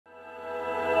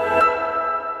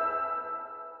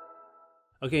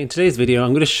Okay, in today's video,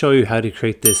 I'm going to show you how to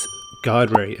create this God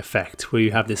ray effect where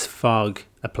you have this fog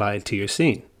applied to your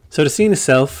scene. So the scene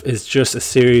itself is just a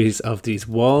series of these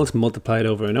walls multiplied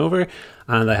over and over,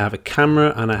 and I have a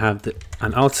camera and I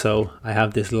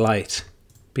have this light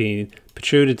being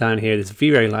protruded down here, this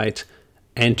V-Ray light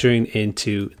entering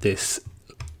into this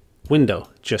window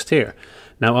just here.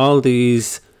 Now all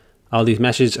these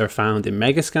meshes are found in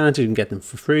Megascan, so you can get them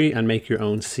for free and make your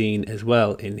own scene as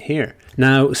well in here.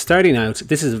 Now, starting out,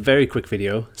 this is a very quick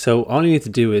video. So all you need to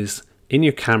do is, in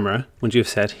your camera, once you've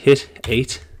set, hit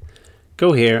 8,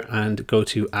 go here and go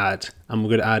to add. And we're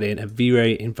going to add in a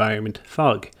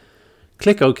VrayEnvironmentFog.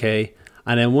 Click OK.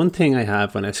 And then one thing I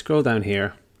have, when I scroll down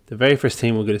here, the very first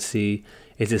thing we're going to see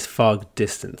is this fog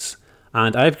distance.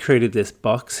 And I've created this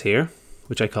box here,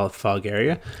 which I call fog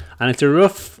area, and it's a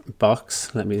rough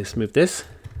box, let me just move this,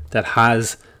 that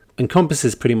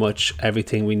encompasses pretty much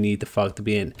everything we need the fog to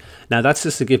be in. Now that's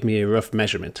just to give me a rough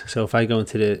measurement. So if I go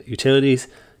into the utilities,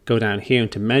 go down here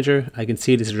into measure, I can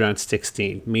see this is around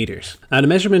 16 meters. Now the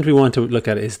measurement we want to look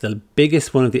at is the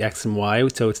biggest one of the X and Y,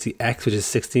 so it's the X, which is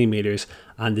 16 meters,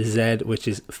 and the Z, which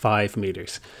is 5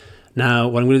 meters. Now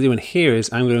what I'm going to do in here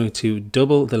is I'm going to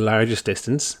double the largest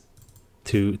distance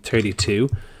to 32.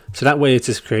 So that way it's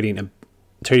just creating a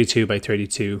 32 by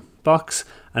 32 box,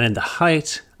 and then the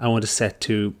height I want to set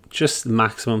to just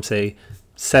maximum, say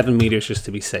 7 meters, just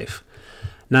to be safe.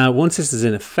 Now once this is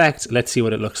in effect, let's see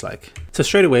what it looks like. So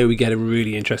straight away we get a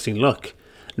really interesting look.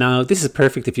 Now this is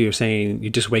perfect if you're saying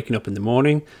you're just waking up in the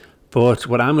morning, but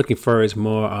what I'm looking for is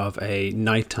more of a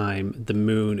nighttime, the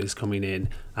moon is coming in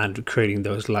and creating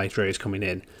those light rays coming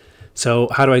in. So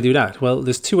how do I do that? Well,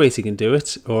 there's two ways you can do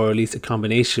it, or at least a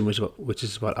combination, which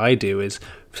is what I do is,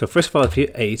 so first of all, if you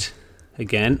hit 8,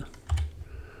 again,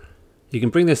 you can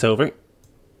bring this over,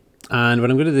 and what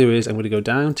I'm going to do is I'm going to go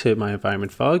down to my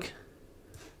environment fog,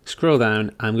 scroll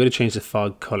down, I'm going to change the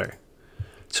fog color.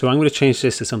 So I'm going to change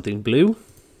this to something blue.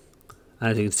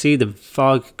 As you can see, the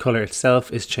fog color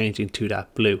itself is changing to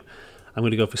that blue. I'm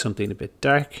going to go for something a bit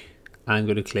dark. I'm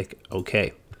going to click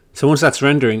OK. So once that's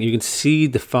rendering, you can see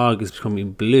the fog is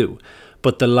becoming blue,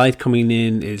 but the light coming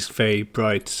in is very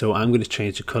bright. So I'm going to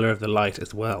change the color of the light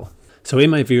as well. So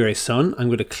in my V-Ray Sun, I'm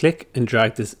going to click and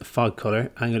drag this fog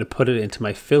color. I'm going to put it into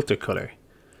my filter color.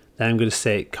 Then I'm going to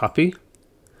say copy.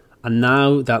 And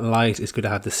now that light is going to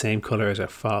have the same color as our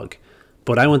fog,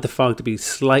 but I want the fog to be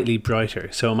slightly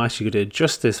brighter. So I'm actually going to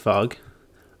adjust this fog,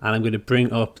 and I'm going to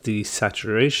bring up the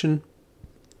saturation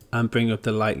and bring up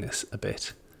the lightness a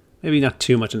bit. Maybe not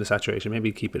too much in the saturation,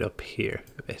 maybe keep it up here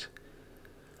a bit.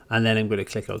 And then I'm going to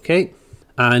click OK.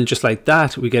 And just like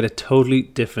that, we get a totally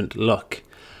different look.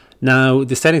 Now,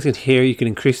 the settings in here, you can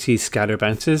increase these scatter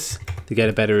bounces to get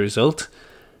a better result.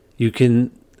 You can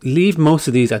leave most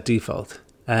of these at default.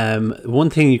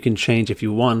 One thing you can change if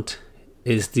you want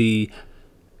is the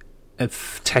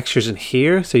textures in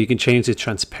here. So you can change the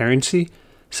transparency.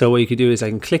 So what you can do is I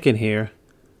can click in here.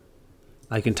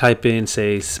 I can type in,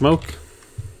 say, smoke.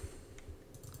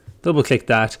 Double click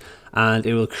that and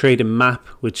it will create a map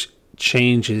which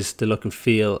changes the look and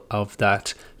feel of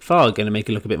that fog and make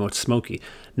it look a bit more smoky.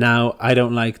 Now I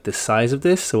don't like the size of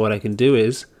this, so what I can do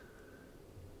is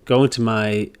go into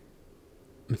my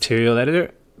material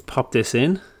editor, pop this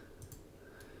in,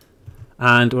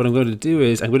 and what I'm going to do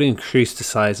is I'm going to increase the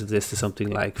size of this to something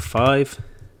like 5,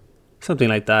 something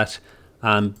like that.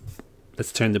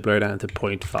 Let's turn the blur down to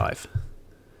 0.5.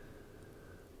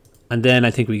 And then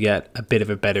I think we get a bit of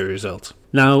a better result.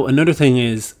 Now, another thing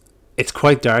is it's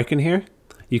quite dark in here.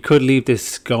 You could leave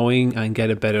this going and get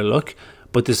a better look,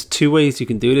 but there's two ways you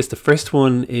can do this. The first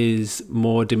one is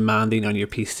more demanding on your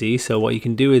PC. So what you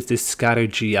can do is this scatter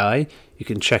GI, you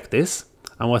can check this.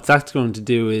 And what that's going to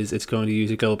do is it's going to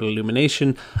use a global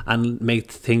illumination and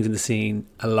make things in the scene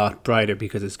a lot brighter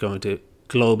because it's going to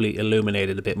globally illuminate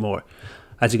it a bit more.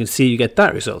 As you can see, you get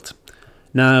that result.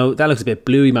 Now that looks a bit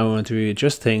blue, you might want to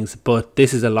readjust things, but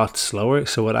this is a lot slower.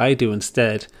 So what I do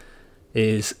instead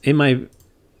is in my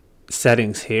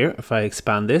settings here, if I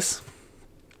expand this,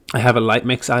 I have a light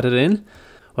mix added in.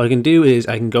 What I can do is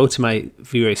I can go to my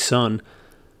V-Ray Sun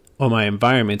or my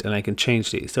environment and I can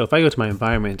change these. So if I go to my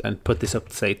environment and put this up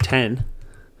to say 10,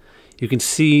 you can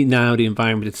see now the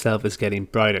environment itself is getting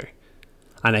brighter.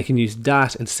 And I can use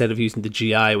that instead of using the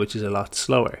GI, which is a lot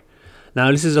slower. Now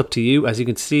this is up to you. As you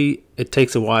can see, it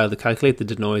takes a while to calculate. The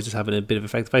denoise is having a bit of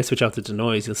effect. If I switch off the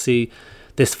denoise, you'll see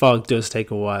this fog does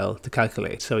take a while to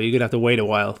calculate. So you're going to have to wait a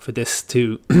while for this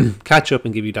to catch up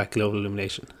and give you that global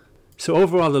illumination. So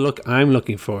overall, the look I'm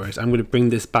looking for is I'm going to bring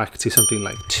this back to something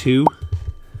like 2.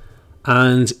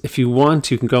 And if you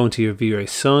want, you can go into your V-Ray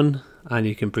Sun and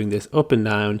you can bring this up and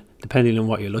down depending on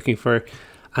what you're looking for.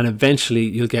 and eventually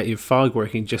you'll get your fog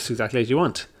working just exactly as you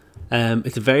want.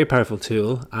 It's a very powerful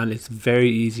tool, and it's very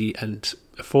easy and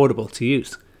affordable to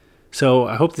use. So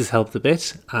I hope this helped a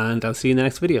bit, and I'll see you in the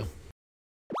next video.